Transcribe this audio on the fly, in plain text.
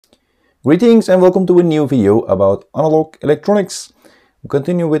Greetings and welcome to a new video about analog electronics. We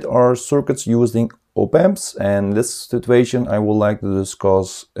continue with our circuits using op-amps, and in this situation I would like to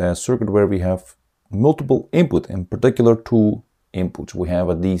discuss a circuit where we have multiple input, in particular two inputs. We have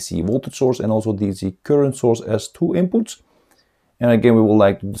a DC voltage source and also DC current source as two inputs. And again, we would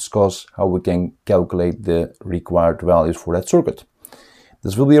like to discuss how we can calculate the required values for that circuit.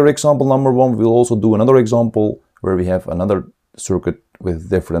 This will be our example number one. We'll also do another example where we have another circuit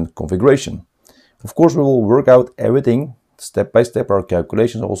with different configuration. Of course, we will work out everything step by step, our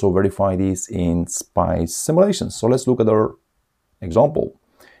calculations, also verify these in SPICE simulations. So let's look at our example.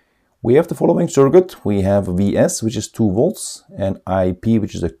 We have the following circuit. We have Vs, which is 2 volts, and IP,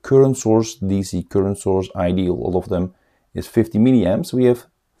 which is a current source, DC current source, ideal, all of them is 50 milliamps. We have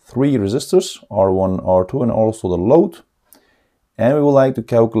 3 resistors, R1, R2, and also the load. And we would like to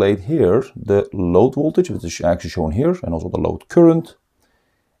calculate here the load voltage, which is actually shown here, and also the load current.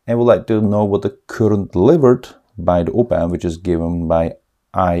 And we'd like to know what the current delivered by the op-amp, which is given by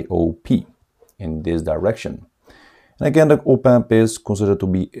IOP in this direction. And again, the op-amp is considered to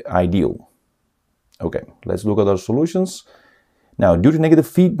be ideal. Okay, let's look at our solutions. Now, due to negative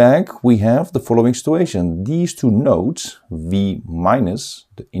feedback, we have the following situation. These two nodes, V minus,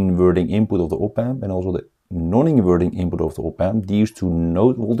 the inverting input of the op-amp, and also the non-inverting input of the op-amp, these two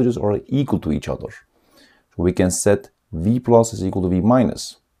node voltages are equal to each other. So we can set V plus is equal to V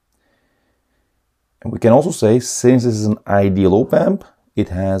minus. And we can also say, since this is an ideal op-amp, it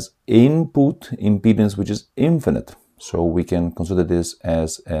has input impedance which is infinite. So we can consider this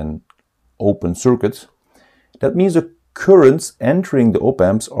as an open circuit. That means the currents entering the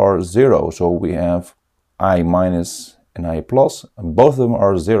op-amps are 0. So we have I minus and I plus, and both of them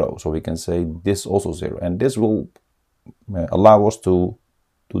are 0. So we can say this also 0. And this will allow us to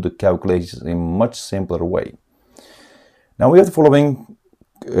do the calculations in a much simpler way. Now we have the following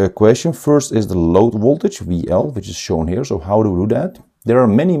question. First is the load voltage, VL, which is shown here. So how do we do that? There are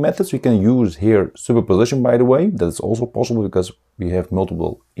many methods we can use here. Superposition, by the way, that's also possible because we have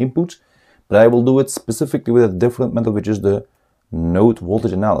multiple inputs. But I will do it specifically with a different method, which is the node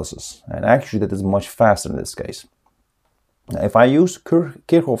voltage analysis. And actually that is much faster in this case. Now, if I use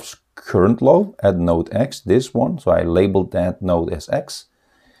Kirchhoff's current law at node X, this one, so I labeled that node as X,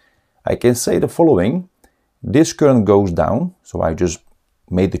 I can say the following. This current goes down, so I just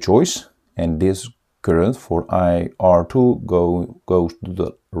made the choice, and this current for IR2 goes to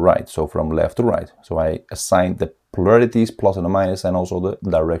the right, so from left to right. So I assigned the polarities, plus and a minus, and also the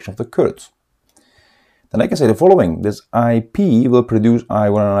direction of the current. Then I can say the following. This IP will produce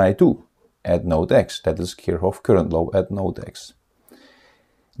I1 and I2 at node X. That is Kirchhoff current law at node X.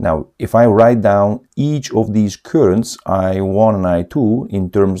 Now, if I write down each of these currents, I1 and I2, in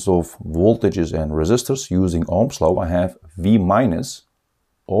terms of voltages and resistors using Ohm's law, I have V minus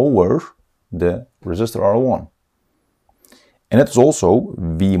over the resistor R1. And it's also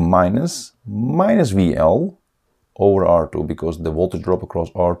V minus minus VL over R2, because the voltage drop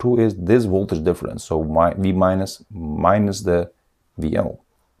across R2 is this voltage difference. So V minus minus the VL.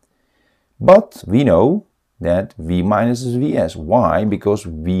 But we know that V minus is Vs. Why? Because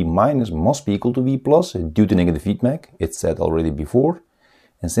V minus must be equal to V plus due to negative feedback. It's said already before.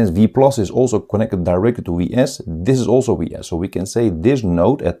 And since V plus is also connected directly to Vs, this is also Vs. So we can say this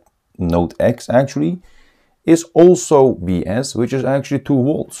node at node X actually is also Vs, which is actually 2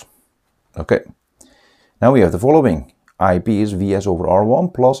 volts. Okay. Now we have the following. IP is Vs over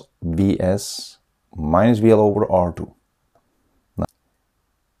R1 plus Vs minus VL over R2.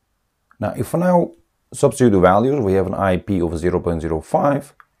 Now if I now substitute the values, we have an IP of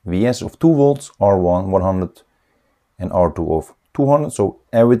 0.05, Vs of 2 volts, R1 100, and R2 of 200. So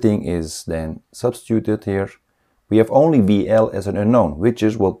everything is then substituted here. We have only VL as an unknown, which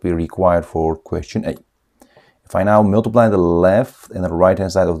is what we required for question A. If I now multiply the left and the right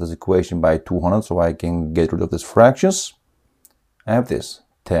hand side of this equation by 200, so I can get rid of these fractions, I have this.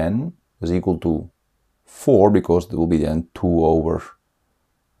 10 is equal to 4, because it will be then 2 over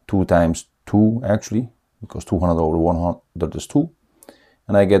 2 times 2 actually, because 200 over 100 is 2.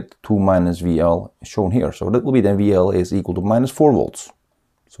 And I get 2 minus VL shown here. So that will be then VL is equal to minus 4 volts.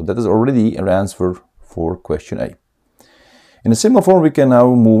 So that is already an answer for question A. In a similar form, we can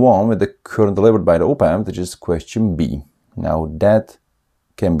now move on with the current delivered by the op-amp, which is question B. Now that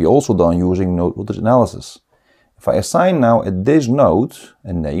can be also done using node voltage analysis. If I assign now at this node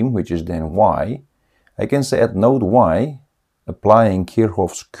a name, which is then Y, I can say at node Y, applying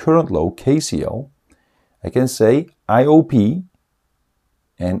Kirchhoff's current law, KCL, I can say IOP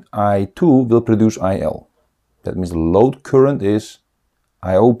and I2 will produce IL. That means the load current is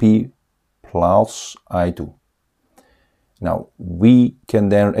IOP plus I2. Now we can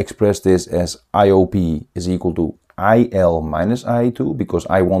then express this as IOP is equal to IL minus I2, because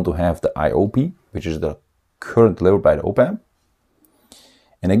I want to have the IOP, which is the current delivered by the op-amp.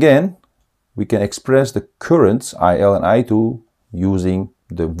 And again, we can express the currents IL and I2 using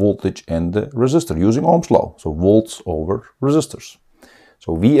the voltage and the resistor, using Ohm's law. So volts over resistors.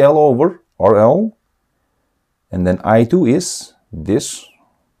 So VL over RL, and then I2 is this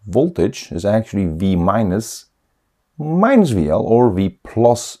voltage is actually V minus VL, or V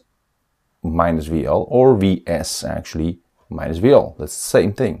plus minus VL, or Vs actually minus VL. That's the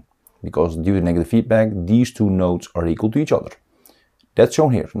same thing, because due to negative feedback, these two nodes are equal to each other. That's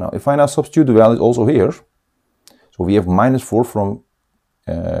shown here. Now, if I now substitute the values also here, so we have -4 from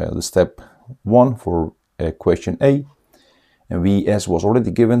the step 1 for question A, and Vs was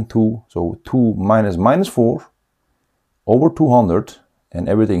already given 2, so 2 minus -4 over 200, and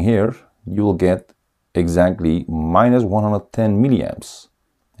everything here, you will get exactly -110 milliamps.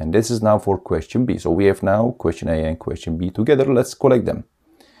 And this is now for question B. So we have now question A and question B together. Let's collect them.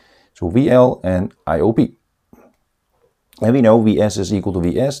 So VL and IOP. And we know Vs is equal to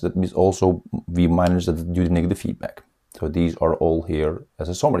Vs. That means also V minus that due to negative feedback. So these are all here as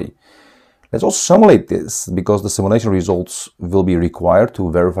a summary. Let's also simulate this, because the simulation results will be required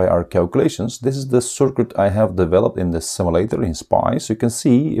to verify our calculations. This is the circuit I have developed in the simulator in SPICE. You can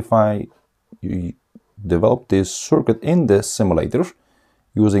see if I develop this circuit in the simulator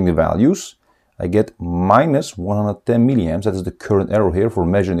using the values, I get -110 milliamps. That is the current error here for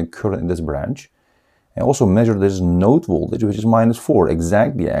measuring the current in this branch. I also measure this node voltage, which is -4,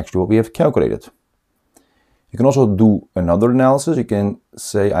 exactly actually what we have calculated. You can also do another analysis. You can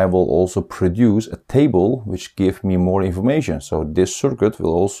say I will also produce a table which gives me more information. So this circuit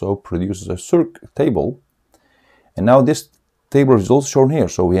will also produce a circuit table. And now this table is also shown here.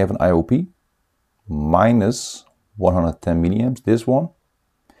 So we have an IOP -110 milliamps, this one.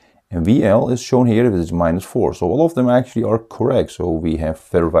 And VL is shown here, if it's -4. So all of them actually are correct. So we have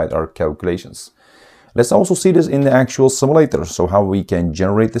verified our calculations. Let's also see this in the actual simulator. So how we can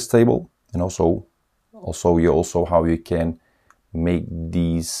generate this table, and also how you can make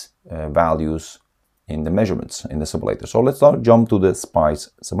these values in the measurements in the simulator. So let's now jump to the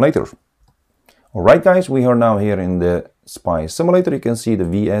SPICE simulator. Alright guys, we are now here in the SPICE simulator. You can see the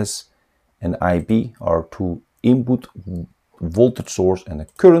Vs and IP are two input voltage source and a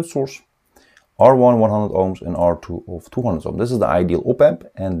current source. R1 100 ohms and R2 of 200 ohms. This is the ideal op-amp,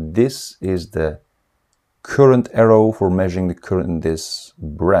 and this is the current arrow for measuring the current in this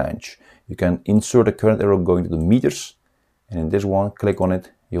branch. You can insert a current arrow going to the meters, and in this one, click on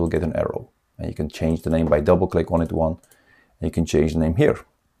it, you'll get an arrow. And you can change the name by double click on it one, and you can change the name here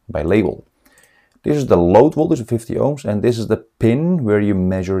by label. This is the load voltage of 50 ohms, and this is the pin where you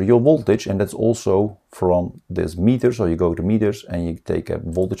measure your voltage, and that's also from this meter. So you go to meters and you take a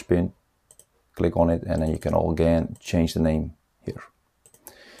voltage pin, click on it, and then you can all again change the name here.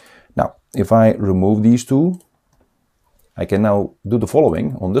 Now, if I remove these two, I can now do the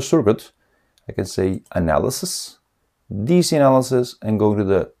following on this circuit. I can say analysis, DC analysis, and go to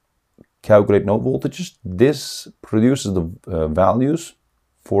the calculate node voltages. This produces the values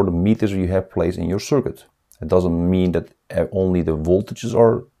for the meters you have placed in your circuit. It doesn't mean that only the voltages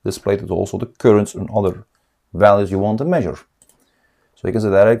are displayed, but also the currents and other values you want to measure. So you can say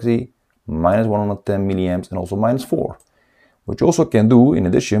directly -110 milliamps and also -4. What you also can do in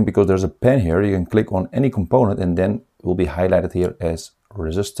addition, because there's a pen here, you can click on any component and then it will be highlighted here as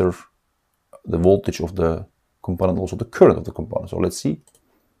resistor, the voltage of the component, also the current of the component. So let's see.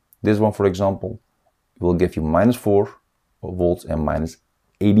 This one, for example, will give you -4 volts and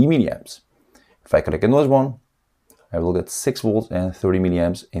 -80 milliamps. If I click on this one, I will get 6 volts and 30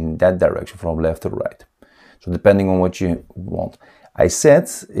 milliamps in that direction from left to right. So depending on what you want. I said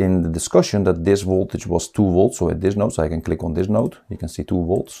in the discussion that this voltage was 2 volts, so at this node, so I can click on this node, you can see 2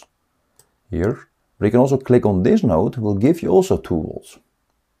 volts here. But you can also click on this node, it will give you also 2 volts.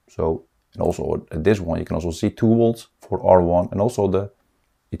 So, and also at this one, you can also see 2 volts for R1 and also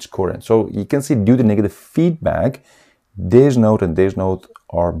its current. So you can see due to negative feedback, this node and this node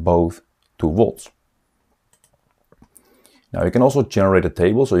are both 2 volts. Now you can also generate a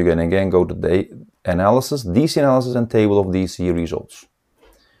table, so you can again go to the analysis, DC analysis, and table of DC results.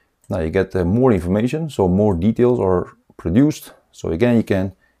 Now you get more information, so more details are produced. So again, you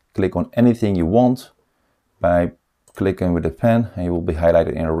can click on anything you want by clicking with the pen, and it will be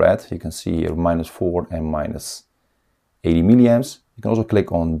highlighted in red. You can see here -4 and -80 milliamps. You can also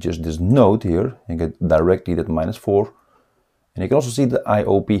click on just this node here and get directly that -4. And you can also see the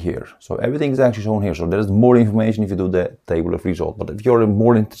IOP here. So everything is actually shown here. So there is more information if you do the table of results. But if you're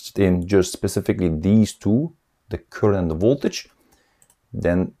more interested in just specifically these two, the current and the voltage,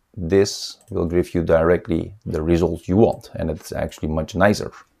 then this will give you directly the result you want, and it's actually much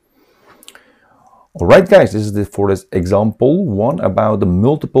nicer. Alright guys, this is it for this example one about the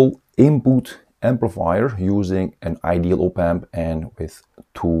multiple input amplifier using an ideal op-amp and with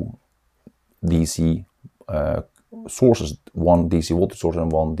two DC sources, one DC voltage source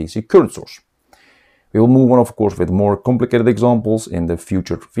and one DC current source. We will move on, of course, with more complicated examples in the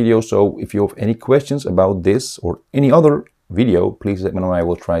future videos. So if you have any questions about this or any other video, please let me know. I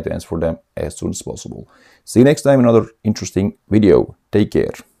will try to answer them as soon as possible. See you next time in another interesting video. Take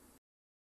care.